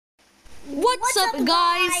What's up,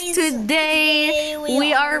 guys? Today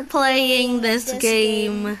we are playing this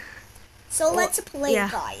game. So let's play,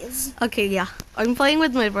 guys. Okay, yeah. I'm playing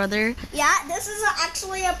with my brother. Yeah, this is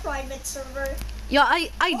actually a private server. Yeah,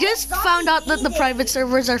 I just found out that the private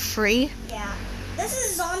servers are free. Yeah. This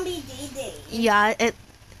is Zombie D-Day. Yeah,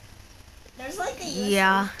 There's like a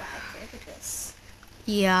USB flag. Look at this.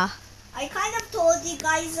 Yeah. I kind of told you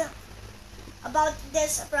guys about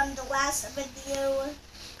this from the last video.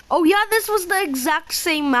 Oh yeah, this was the exact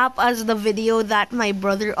same map as the video that my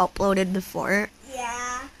brother uploaded before.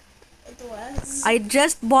 Yeah, it was. I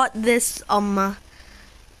just bought this I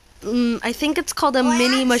think it's called a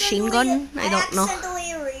mini machine gun. I don't know.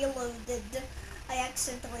 I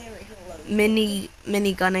accidentally reloaded.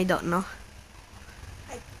 Mini gun, I don't know.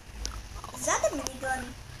 Is that a mini gun?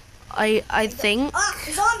 I think. Ah,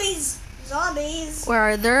 zombies! Zombies! Where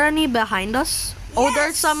are there any behind us? Yes. Oh,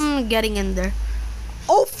 there's some getting in there.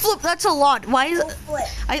 Oh, flip! That's a lot. Why is it?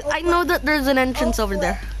 I know that there's an entrance over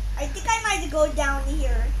there. I think I might go down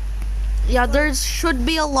here. Yeah, there should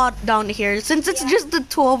be a lot down here since it's just the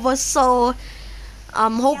two of us. So,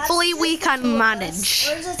 hopefully we can manage.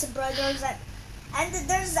 We're just brothers, and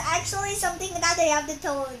there's actually something that I have to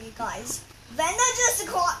tell you guys. Venna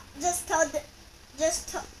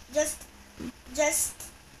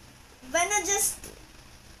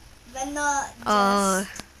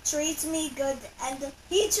treats me good, and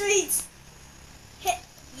he treats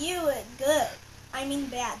you good. I mean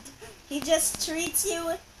bad. He just treats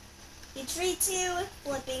you. He treats you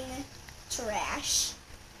flipping trash.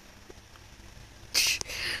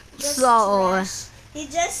 Trash. He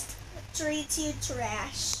just treats you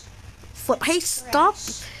trash. Flip. Hey, stop.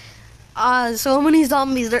 So many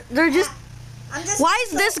zombies. They're just. Why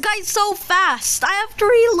is this guy so fast? I have to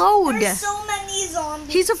reload. There's so many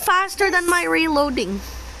zombies. He's faster than my reloading.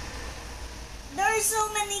 There's so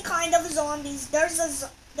many kind of zombies. There's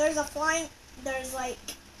a flying. There's like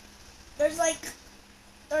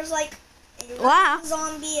a wow.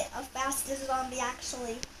 Zombie, a fastest zombie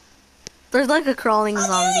actually. There's like a crawling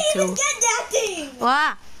zombie too. How do you even get that thing?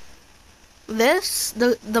 Wow. This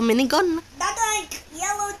the minigun. That like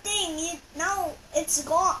yellow thing. Now it's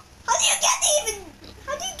gone. How do you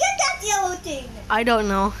get that yellow thing? I don't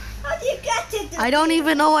know. How do you get it? I don't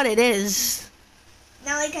even know what it is.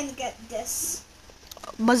 Now I can get this.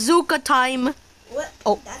 Bazooka time. What?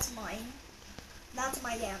 Oh. That's mine. That's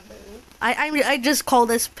my bamboo. I just call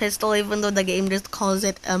this pistol even though the game just calls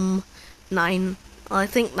it M9. Well, I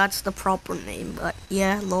think that's the proper name, but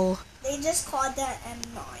yeah, lol. They just called that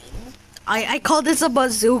M9. I call this a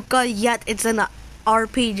bazooka, yet it's an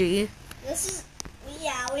RPG. This is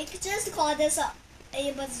we could just call this a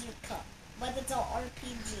bazooka, but it's an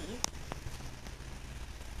RPG.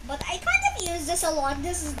 But I kind of use this a lot.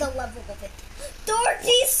 This is the level of it.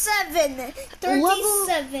 37!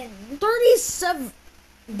 37! 37!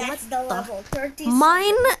 That's the level. 37.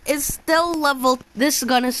 Mine is still level. This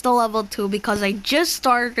gun is still level 2 because I just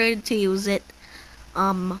started to use it.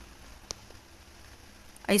 I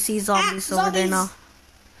see zombies over there now.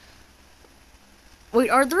 Wait,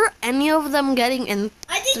 are there any of them getting in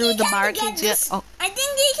through the barricades yet? Oh. I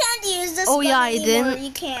think you can't use this gun anymore. I didn't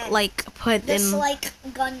you can't like put this in like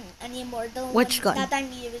gun anymore. The which one gun that I'm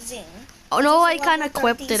using. Oh no, I kind of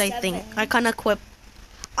equipped it. I think I kind of equipped.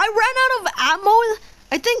 I ran out of ammo.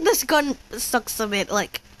 I think this gun sucks a bit.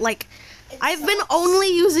 Like I've been only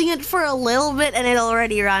using it for a little bit and it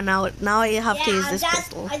already ran out. Now I have to use this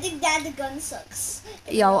pistol. I think that the gun sucks.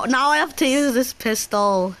 Yo, now I have to use this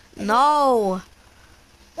pistol. No.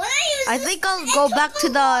 When I think I'll go back to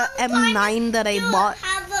the M9 that I bought.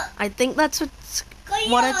 I think that's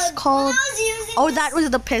what it's called. Oh, that was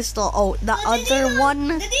the pistol. Oh, the other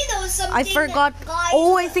one. I forgot.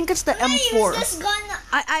 Oh, I think it's the M4.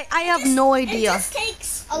 I have no idea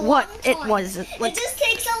what it was. It just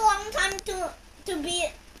takes a long time to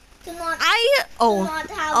not. All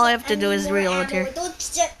I have to do is reload here.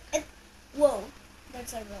 Whoa.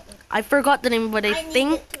 That's a reload. I forgot the name, but I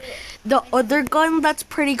think the other gun that's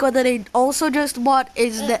pretty good that I also just bought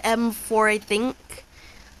is the M4. I think.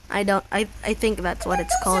 I think that's what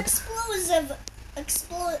it's called.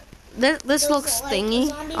 This looks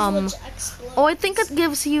thingy. Oh, I think it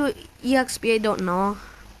gives you EXP. I don't know.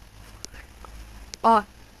 Oh.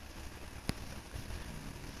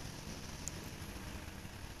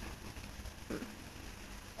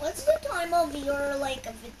 What's the time of your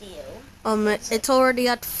video? It's already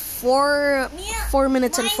at 4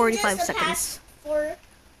 minutes and 45 seconds.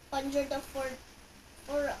 400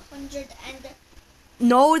 and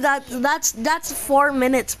No, that's 4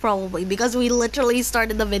 minutes probably, because we literally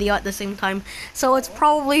started the video at the same time. So it's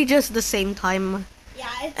probably just the same time. Yeah,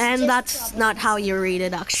 it's And just that's probably not how you read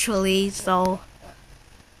it actually, so...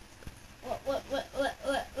 What?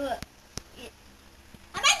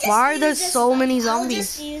 Why are there so many zombies? I'll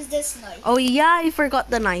just use this knife. Oh yeah, I forgot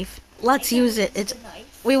the knife. Let's use it. It's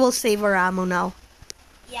we will save our ammo now.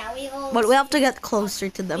 Yeah, we will. But we have to get closer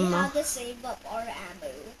to them we now. have to save up our ammo.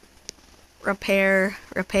 Repair.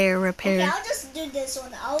 Okay, I'll just do this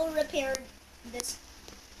one. I'll repair this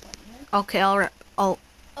one. Okay,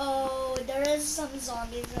 Oh, there is some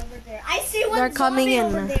zombies over there. I see one they're coming zombie in.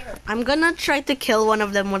 over there. I'm gonna try to kill one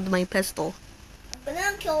of them with my pistol. I'm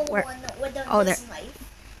gonna kill Where? one with this there. knife.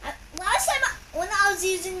 Last time when I was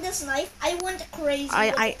using this knife, I went crazy.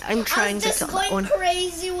 I'm trying to kill that one. I was just going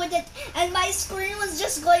crazy with it, and my screen was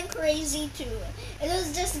just going crazy too. It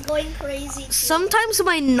was just going crazy too. Sometimes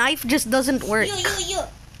my knife just doesn't work.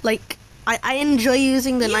 Like I enjoy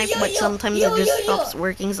using the knife, but sometimes it just stops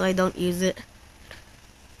working, so I don't use it.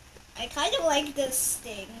 I kind of like this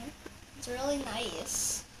thing. It's really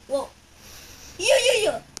nice. Whoa.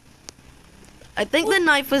 I think the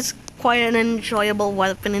knife is quite an enjoyable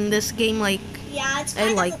weapon in this game. Like, yeah, it's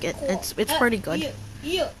I like it. Cool. It's pretty good.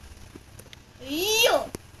 You.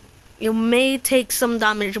 You may take some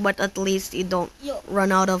damage, but at least you don't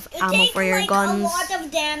run out of ammo for your guns. You take a lot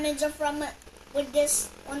of damage from with this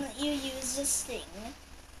when you use this thing.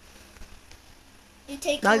 You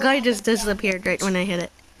take. That guy just disappeared right when I hit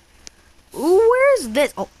it. Ooh, where is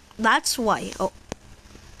this? Oh, that's why. Oh,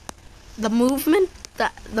 the movement.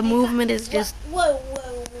 The movement is just. Whoa.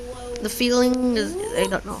 The feeling is. I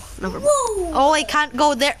don't know. Never mind. Whoa. Oh, I can't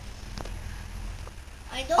go there.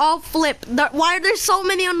 I don't. Oh, flip. Why are there so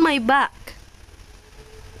many on my back?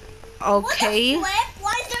 Okay. What the flip?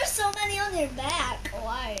 Why is there so many on your back?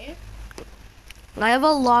 Why? I have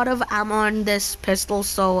a lot of ammo on this pistol,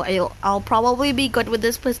 so I'll probably be good with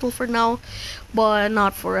this pistol for now, but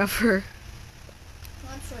not forever.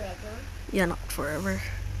 Not forever. Yeah, not forever.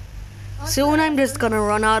 Soon I'm just gonna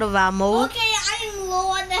run out of ammo. Okay, I'm low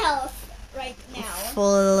on the health right now.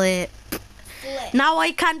 Flip. Now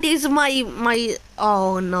I can't use my.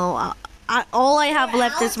 Oh no! All I have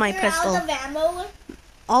left is my pistol. Out of ammo?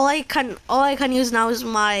 All I can use now is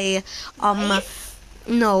my Knife?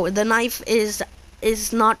 No, the knife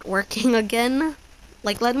is not working again.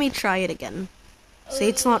 Like, let me try it again. See,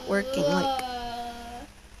 it's not working. Like,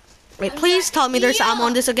 wait, please tell me there's ammo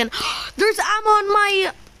on this again. There's ammo on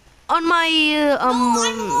my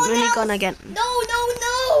minigun again. No.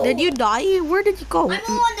 Did you die? Where did you go? I'm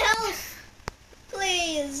on health.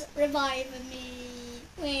 Please revive me.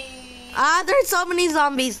 Please. There's so many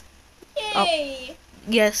zombies. Yay. Oh,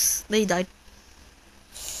 yes, they died.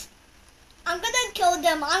 I'm gonna kill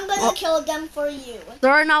them. I'm gonna kill them for you.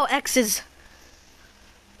 There are now X's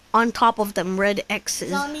on top of them, red X's.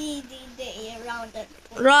 Zombie D-Day around it.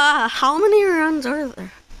 How many rounds are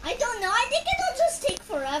there? I don't know. I think it'll just take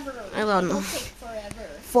forever. I don't know. It'll take forever.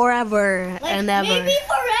 Forever Like, and ever. Maybe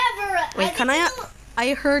forever. Wait, can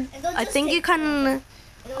I heard. I think you can.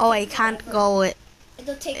 Oh, I can't go it.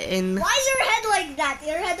 It'll take. In. Why is your head like that?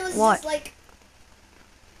 Your head was What? just like.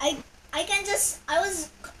 I can just.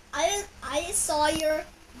 I saw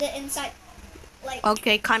the inside. Like.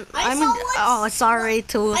 Okay, I saw sorry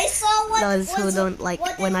to I saw what those who don't like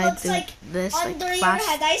what when it I looks do like this like under your fast.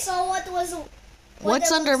 head. I saw what was.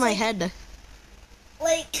 What's it under looks my like. head?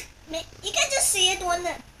 Like, you can just see it when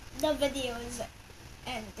the video is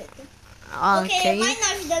ended. Okay. My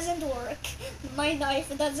knife doesn't work. My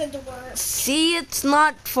knife doesn't work. See, it's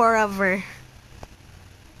not forever.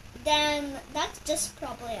 Then that's just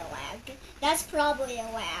probably a lag. That's probably a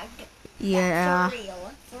lag. Yeah.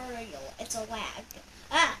 For real, it's a lag.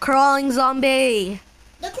 Ah, Crawling zombie.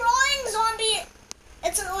 the crawling zombie.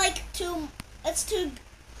 It's like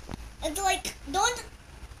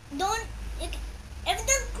don't. If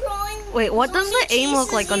the crawling. Wait, what does zombie the aim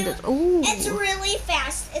look chases like on you, this? Ooh. It's really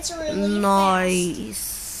fast. It's really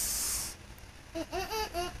Nice.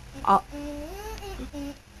 fast.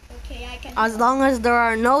 Okay, I can. As long as there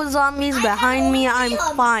are no zombies behind me, I'm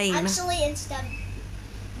fine. Actually, instead,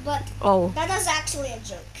 but Oh, that was actually a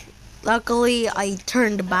joke. luckily I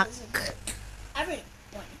turned back. Everyone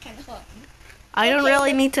can hug. I don't Okay,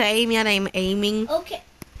 really so- need to aim yet. I'm aiming. Okay.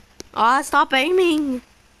 Stop aiming.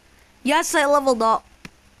 Yes, I leveled up.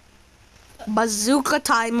 Bazooka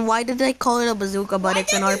time. Why did they call it a bazooka, but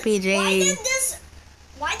it's an RPG?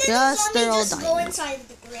 Why did Yes, the zombie they're all just go dying. inside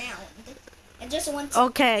the ground? It just went.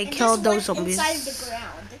 Okay, it kill just those went zombies. inside the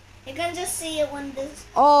ground. You can just see it when this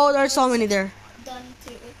Oh, there's so many there. done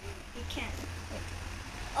too. You can't. Wait.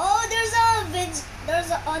 Oh, there's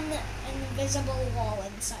an invisible wall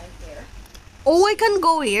inside there. Oh, I can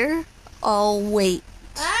go here. Oh, wait.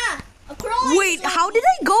 Ah, a crawling Wait, how did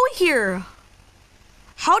I go here?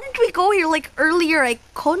 How did we go here? Like earlier, I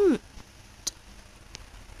couldn't.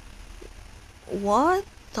 What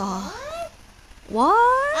the?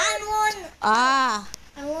 What? I'm on. Ah.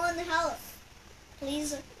 I'm on health.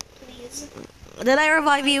 Please, please. Did I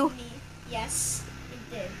revive you? Me. Yes,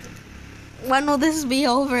 it did. When will this be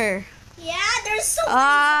over? Yeah, there's so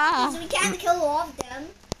many zombies. We can't kill all of them.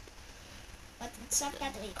 But except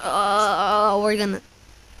that we can. We're gonna.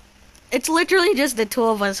 It's literally just the two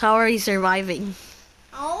of us. How are you surviving?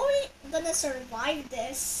 How are we gonna survive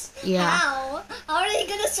this? Yeah. How? How are they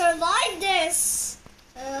gonna survive this?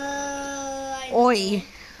 I don't Oi. know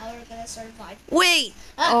how we're gonna survive. Wait.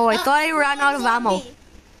 Oh, I thought I ran out of ammo. Zombie.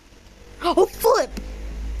 Oh, flip.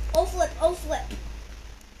 Oh flip, oh flip.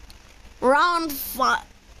 Round 5.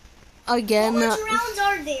 Again. How much rounds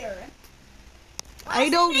are there? I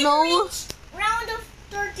don't know. Round of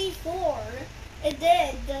 34. It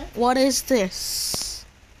did. What is this?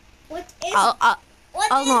 What is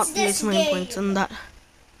I'll not this place my game? points on that.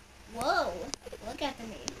 Whoa. Look at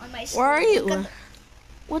me on my screen. Where are you? Look at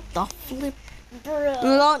What the flip? Bruh.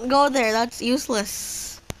 Don't go there. That's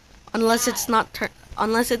useless. Unless it's not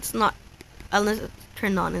unless it's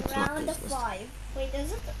turned on. It's not Round of useless. 5. Wait,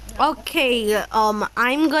 is it? Okay.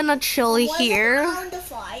 I'm gonna chill here. Round of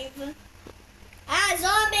 5. Ah,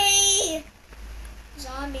 zombie!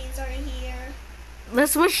 Zombies are here.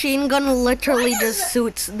 This machine gun literally Why just is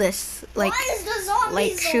suits this. Like, Why is the zombies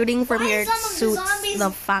like shooting from why here some of the suits zombies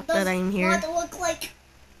the fact that I'm here. Not look like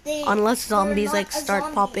they, Unless they're zombies not like a start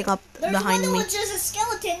zombie. popping up There's behind one me. which is a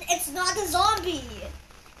skeleton. It's not a zombie.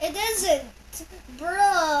 It isn't,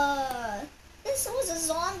 bruh. This was a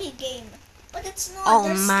zombie game, but it's not. Oh,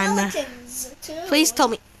 There's man. skeletons too. Please tell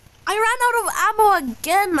me. I ran out of ammo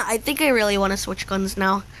again. I think I really want to switch guns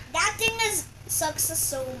now. That thing sucks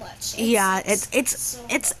so much. Yeah, sucks it's so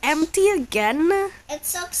it's much. empty again. It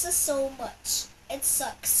sucks so much. It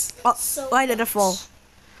sucks Oh, so why did it much. fall?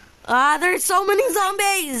 There's so many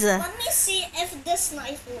zombies. Let me see if this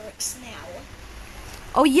knife works now.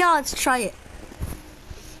 Oh yeah, let's try it.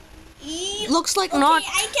 Looks like okay, not.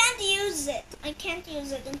 I can't use it. I can't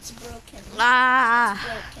use it. It's broken. Ah.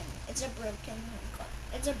 It's broken. It's a broken.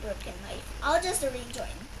 It's a broken knife. I'll just rejoin.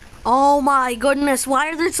 Oh my goodness! Why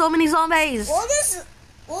are there so many zombies? Will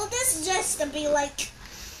this just be like?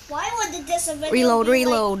 Why would this video Reload, be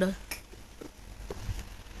reload. Like,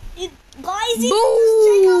 guys, you can just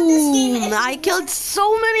check out this game. Boom! If you I killed want.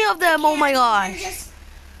 so many of them. Oh my You gosh!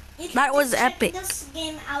 can That was just check epic. This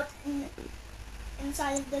game out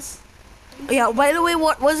inside of this. Yeah. By the way,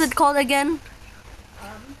 what was it called again?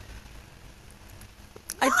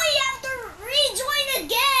 Now you have to rejoin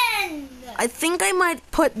again. I think I might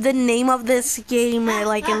put the name of this game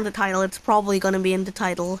like in the title. It's probably gonna be in the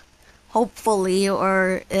title, hopefully,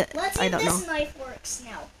 or Let's see I if don't this know. knife works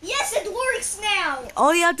now. Yes, it works now.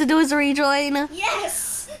 All you have to do is rejoin.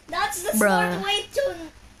 Yes, that's the Bruh. smart way to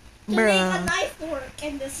make Bruh. a knife work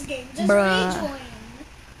in this game. Just Bruh. rejoin.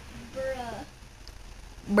 Bruh.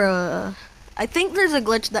 Bruh. I think there's a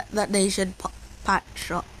glitch that they should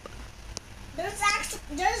patch up. That's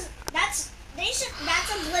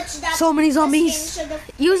a glitch that So many this game zombies. should've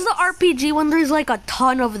Use the fixed. RPG when there's like a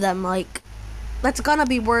ton of them. Like, that's gonna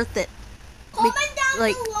be worth it. Comment down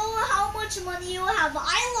like- below how much money you have.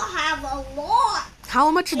 I have a lot.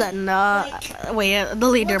 How much then? Wait, the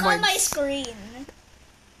Look on my leaderboard. screen.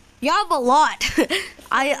 You have a lot.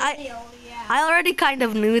 I Video, yeah. I already kind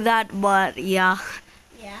of knew that, but yeah.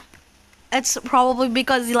 Yeah. It's probably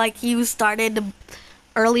because like you started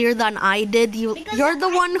earlier than I did. Because You're the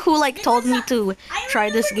one who like told me to I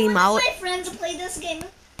try this remembered game one out. of my friends play this game.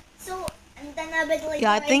 So and then a bit later.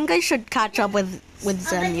 Yeah, I think I should catch up with a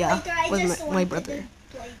Zen. bit Yeah, later, I with just my wanted brother.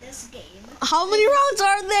 to play this game. How many rounds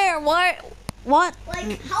are there? What? Like,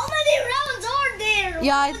 how many rounds are there?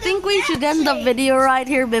 Yeah, I think we should end the video right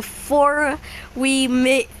here before we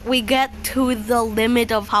get to the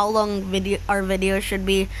limit of how long our video should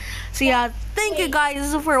be. So yeah, thank you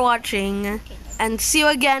guys for watching, and see you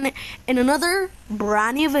again in another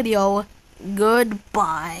brand new video.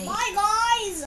 Goodbye. Bye, guys.